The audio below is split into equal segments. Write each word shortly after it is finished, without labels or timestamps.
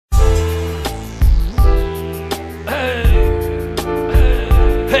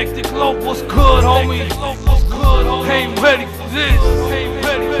what's good, homie? Ain't ready for this.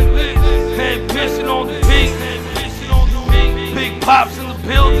 Ain't pissing on the beat. Big pops in the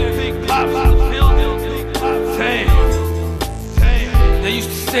building. Damn. They used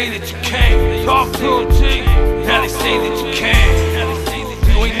to say that you can't talk to a G. Now they say that you can.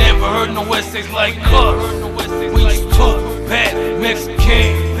 You ain't never heard no essays like us. We used to bad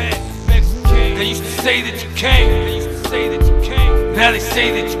Mexican. They used to say that you can't. Now they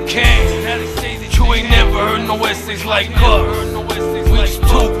say that you can. You ain't never heard no essays like us. We used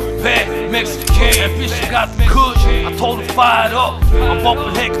to bad Mexican. That bitch got the kush. I told her fire it up. I'm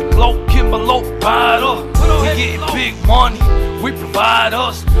bumping heck the glow, Kimberlo, ride up. We getting big money. We provide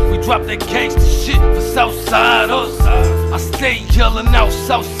us. We drop that gangsta shit for Southside us. I stay yelling out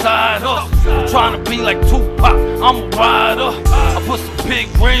Southside us. I'm trying to be like Tupac, I'm a rider. I put some big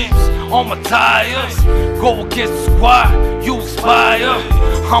rims on my tires. Go against the squad, you aspire.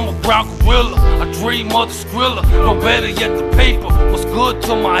 I'm a brown gorilla, I dream of the Skrilla. No better yet the paper, what's good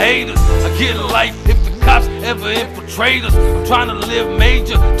to my haters. I get a life if the cops ever infiltrate us. I'm trying to live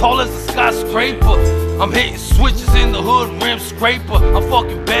major, tall as a skyscraper. I'm hitting switches in the hood, rim scraper. I'm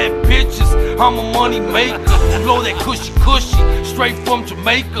fucking bad bitches, I'm a money maker. Blow that cushy, straight from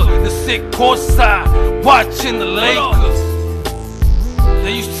Jamaica. The sick course side, watching the Lakers.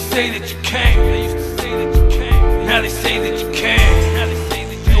 They used to say that you can't. Now they say that you can.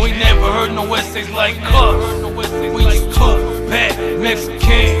 You ain't never heard no essays like us. We used to bad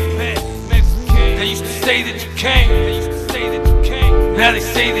Mexican. They used to say that you can't. Now they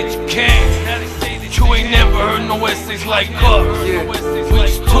say that you can. You ain't never heard no essays like us. We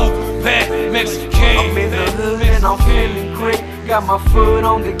used to bad Mexican. I'm in the hood and I'm feeling great. Got my foot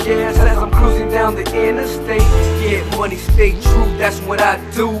on the gas as I'm cruising down the interstate. Yeah, money stay true, that's what I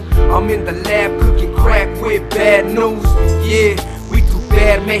do. I'm in the lab cooking crack with Badnews. Yeah, we two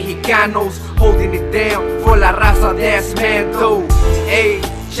bad Mexicanos holding it down for la raza that's mando. Ayy,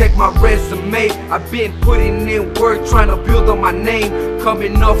 check my resume, I've been putting in work trying to build on my name.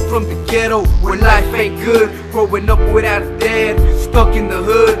 Coming up from the ghetto where life ain't good. Growing up without a dad, stuck in the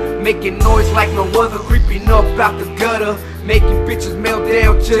hood. Making noise like no other, creeping up out the gutter. Making bitches melt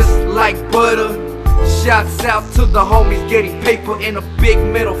down just like butter. Shouts out to the homies getting paper and a big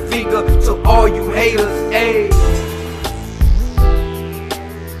middle finger to all you haters, ayy.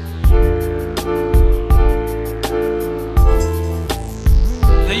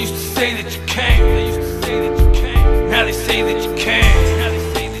 They used to say that you can't. Now they say that you can.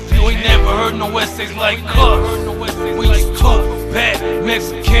 You ain't never heard no essays like us. We used to bad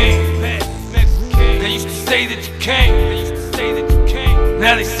Mexican. They used to say that you can't.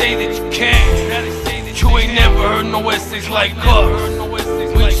 Now they say that you can. You ain't never heard no essays like us.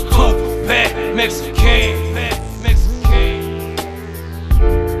 We used to bad Mexican.